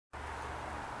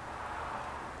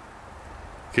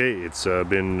Okay, it's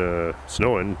been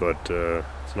snowing, but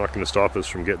it's not going to stop us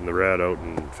from getting the rad out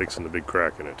and fixing the big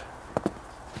crack in it.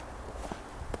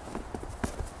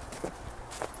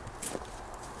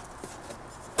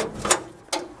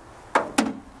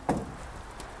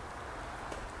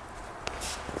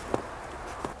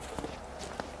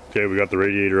 Okay, we got the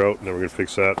radiator out, and then we're going to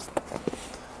fix that.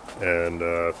 And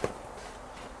we're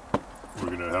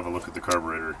going to have a look at the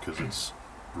carburetor because it's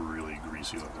really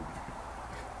greasy looking.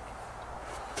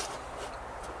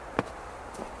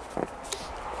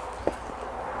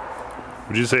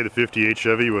 Would you say the 58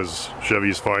 Chevy was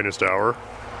Chevy's finest hour?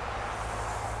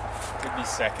 Could be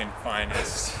second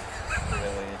finest,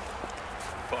 really.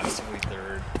 Possibly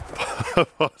third.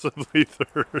 Possibly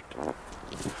third.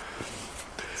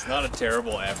 It's not a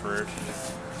terrible effort.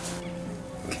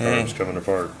 The car's coming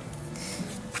apart.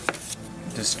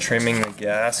 Just trimming the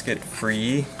gasket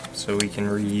free so we can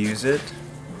reuse it.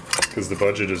 Because the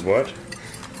budget is what?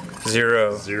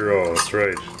 Zero. Zero, that's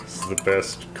right. This is the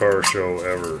best car show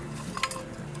ever.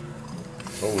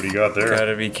 Oh, what do you got there?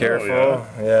 Gotta be careful. Oh,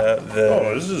 yeah,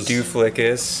 the this is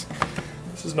dooflicus.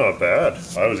 This is not bad.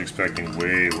 I was expecting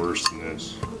way worse than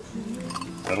this.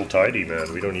 That'll tidy,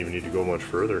 man. We don't even need to go much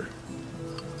further.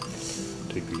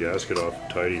 Take the gasket off and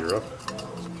tidy her up.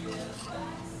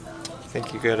 I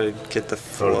think you gotta get the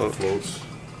float. Oh, the floats.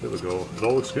 There we go. It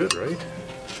all looks good, right?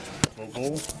 Float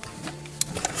hole.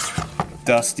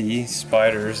 Dusty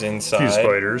spiders inside. A few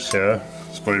spiders, yeah.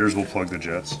 Spiders will plug the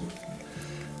jets.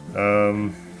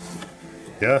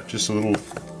 Yeah, just a little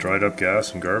dried up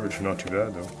gas and garbage. Not too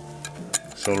bad though.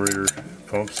 Accelerator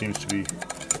pump seems to be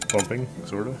pumping,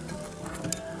 sort of.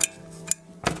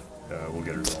 We'll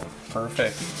get her going.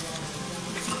 Perfect.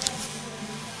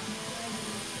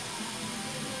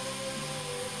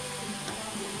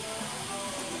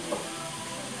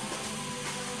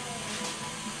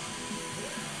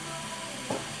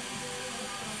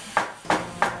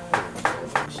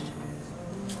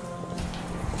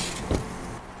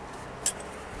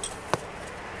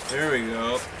 There we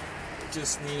go.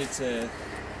 Just needed to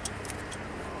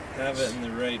have it in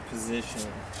the right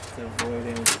position to avoid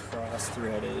any cross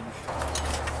threadage.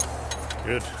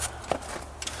 Good.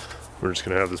 We're just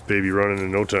gonna have this baby running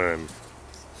in no time.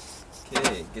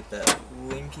 Okay, get that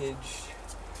linkage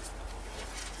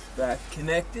back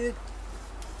connected.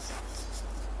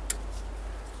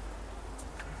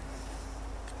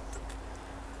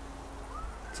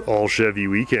 It's all Chevy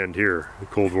weekend here at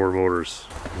Cold War Motors.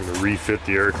 I'm gonna refit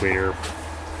the air cleaner.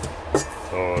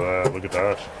 Oh, look at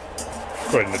that.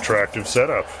 Quite an attractive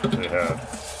setup they had.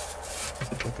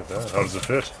 Look at that. How does it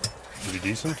fit? Pretty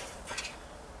decent?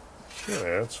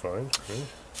 Yeah, it's fine. Okay.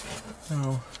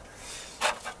 Oh,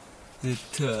 it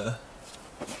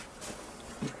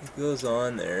goes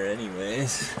on there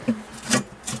anyways.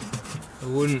 I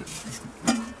wouldn't.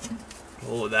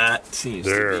 Oh, that seems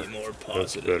to be more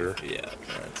positive. That's better. Yeah,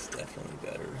 that's definitely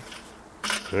better.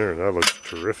 There, that looks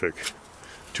terrific.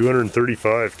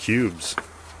 235 cubes.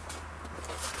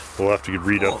 We'll have to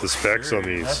read up the specs on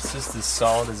these. That's just as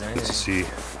solid as anything. Let's see.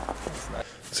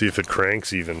 See if it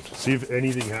cranks even. See if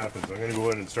anything happens. I'm gonna go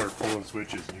in and start pulling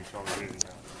switches and you tell me if anything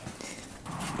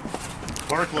happens.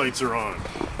 Park lights are on.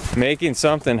 Making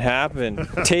something happen.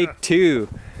 Take two.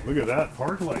 Look at that,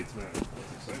 park lights, man.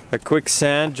 A quick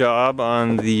sand job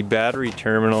on the battery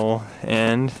terminal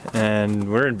end, and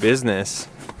we're in business.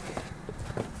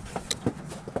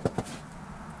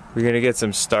 We're gonna get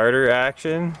some starter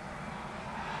action.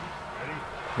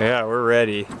 Ready? Yeah, we're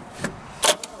ready.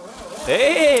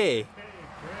 Hey!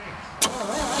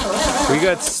 We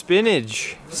got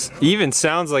spinach. Even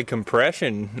sounds like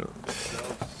compression.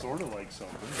 Sort of like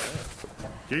something,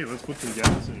 yeah. Okay, let's put some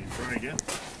gas in and try again.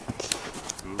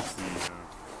 So it's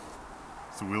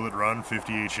the Will It Run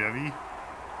 58 Chevy. We're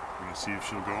gonna see if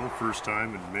she'll go. First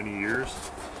time in many years.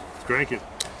 Let's crank it.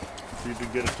 See if we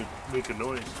can get it to make a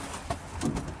noise.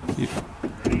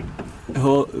 Ready?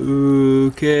 Oh,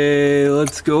 okay,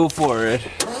 let's go for it.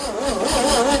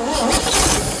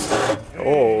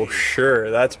 Oh,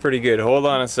 sure, that's pretty good. Hold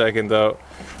on a second though.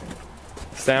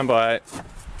 Stand by.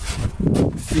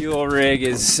 Fuel rig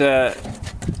is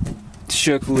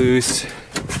shook loose.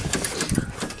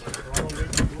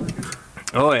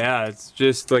 Oh yeah, it's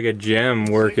just like a gem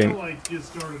working. Signal light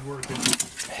just started working.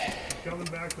 Coming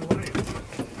back to life.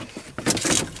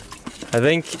 I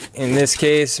think in this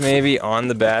case, maybe on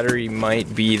the battery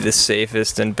might be the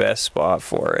safest and best spot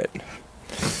for it.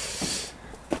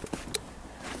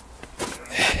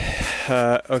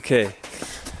 Okay.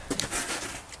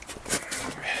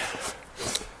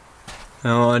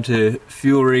 Now on to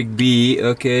fuel rig B.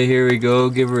 Okay, here we go.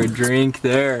 Give her a drink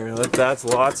there. That's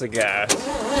lots of gas.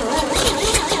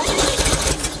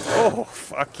 Oh,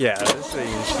 fuck yeah. This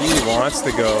thing, she wants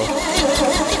to go.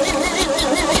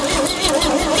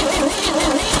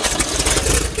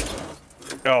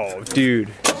 Oh,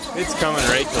 dude. It's coming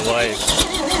right to life.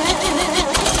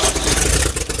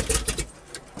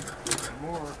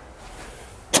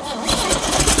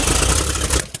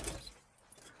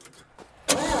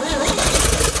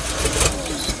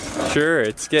 Sure,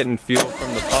 it's getting fuel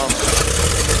from the pump.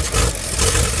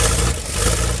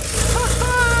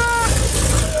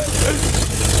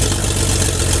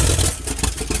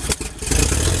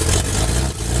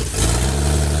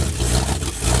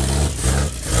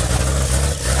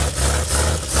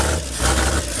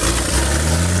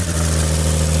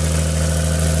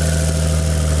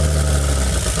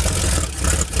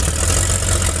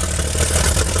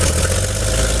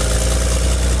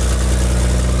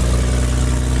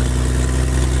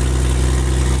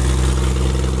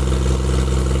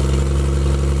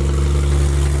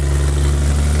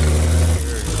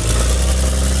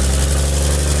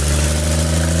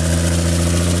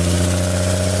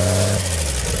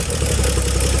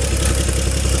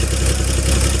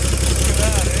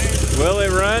 Will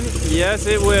it run? Yes,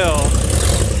 it will.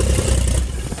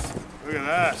 Look at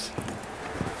that.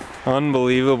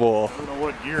 Unbelievable. I don't know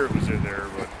what gear it was in there,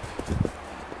 but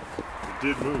it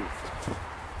did move.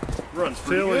 Runs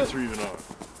pretty good. Taillights are even on.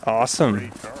 Awesome.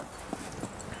 Great car.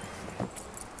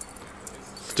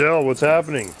 Still, what's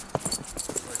happening?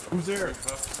 Who's there?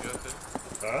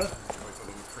 Huh?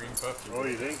 Oh,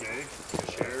 you think, eh?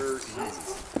 Share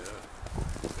ease.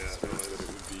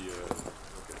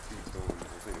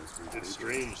 It's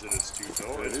strange that it's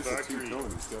two-tone. It's factory two-tone,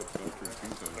 because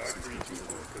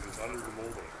it's under the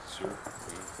molding. Sure.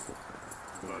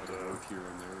 But here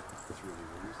and there, it's really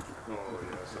weird. Oh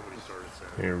yeah, somebody started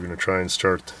saying. Here we're gonna try and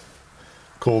start,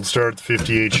 cold start the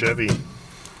 '58 Chevy.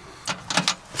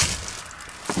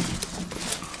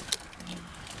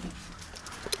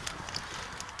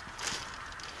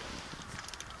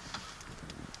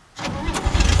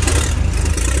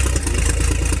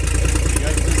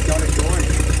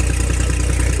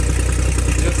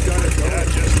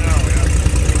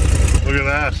 Look at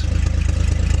that.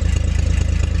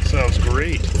 Sounds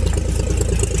great.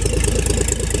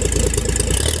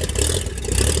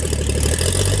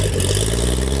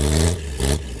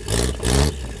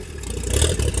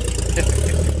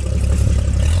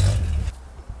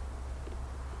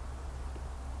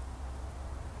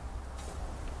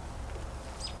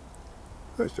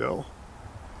 Nice, Del.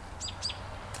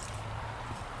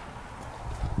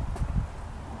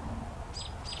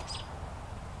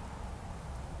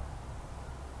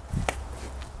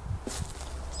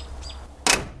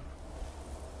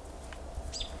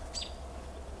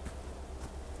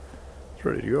 It's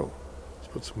ready to go. Let's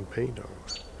put some paint on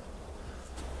it.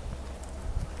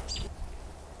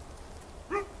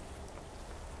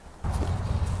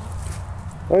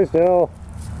 Hi, Del.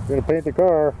 You're gonna paint the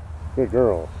car. Good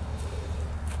girl.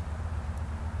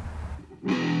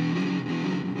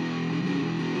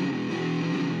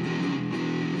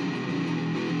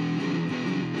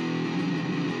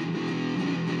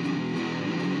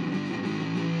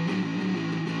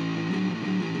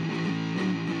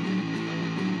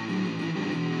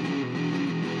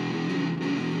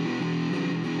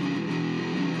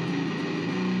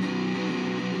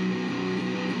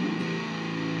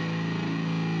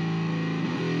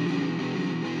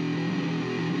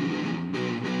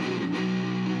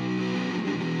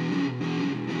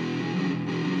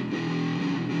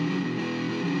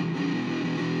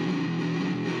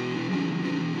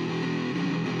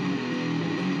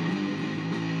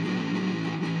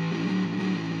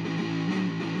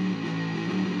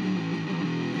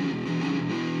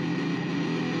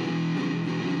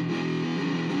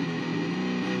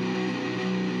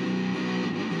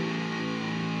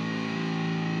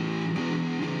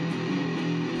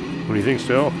 What do you think,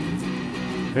 Stel?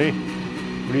 Hey,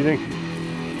 what do you think?